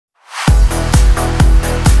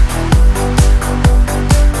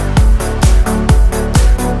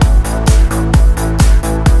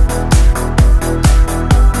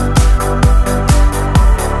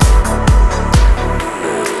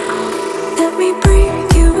me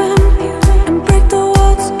breathe you in and break the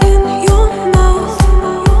words in your mouth.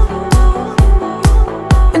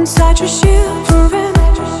 Inside you're shivering,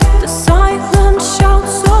 the silence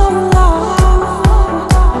shouts so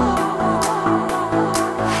loud.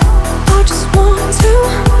 I just want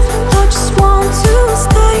to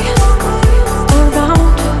stay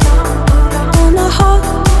around when my heart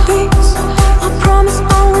beats. I promise I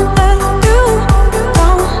won't let you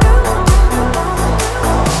down.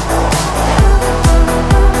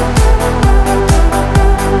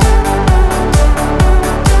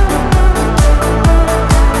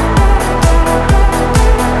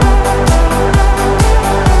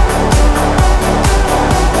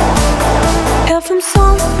 If I'm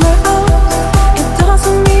somewhere else, it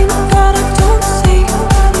doesn't mean that I don't see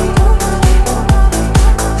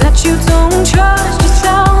that you don't trust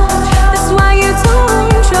yourself. That's why you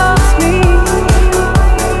don't trust me.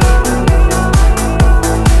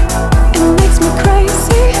 It makes me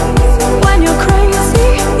crazy when you're crazy.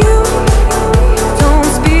 You don't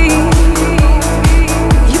speak.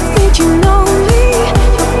 You think you know me,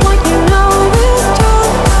 but what you know is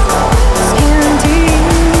just skin deep.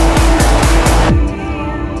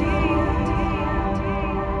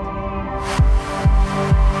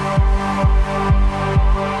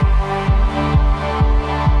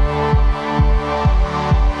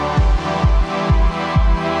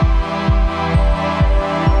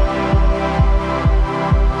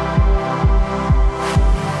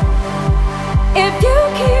 If you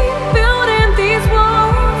keep building these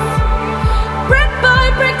walls, brick by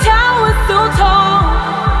brick towers so tall,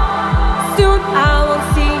 soon I won't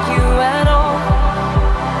see you at all,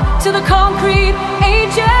 till the concrete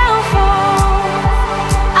angel falls.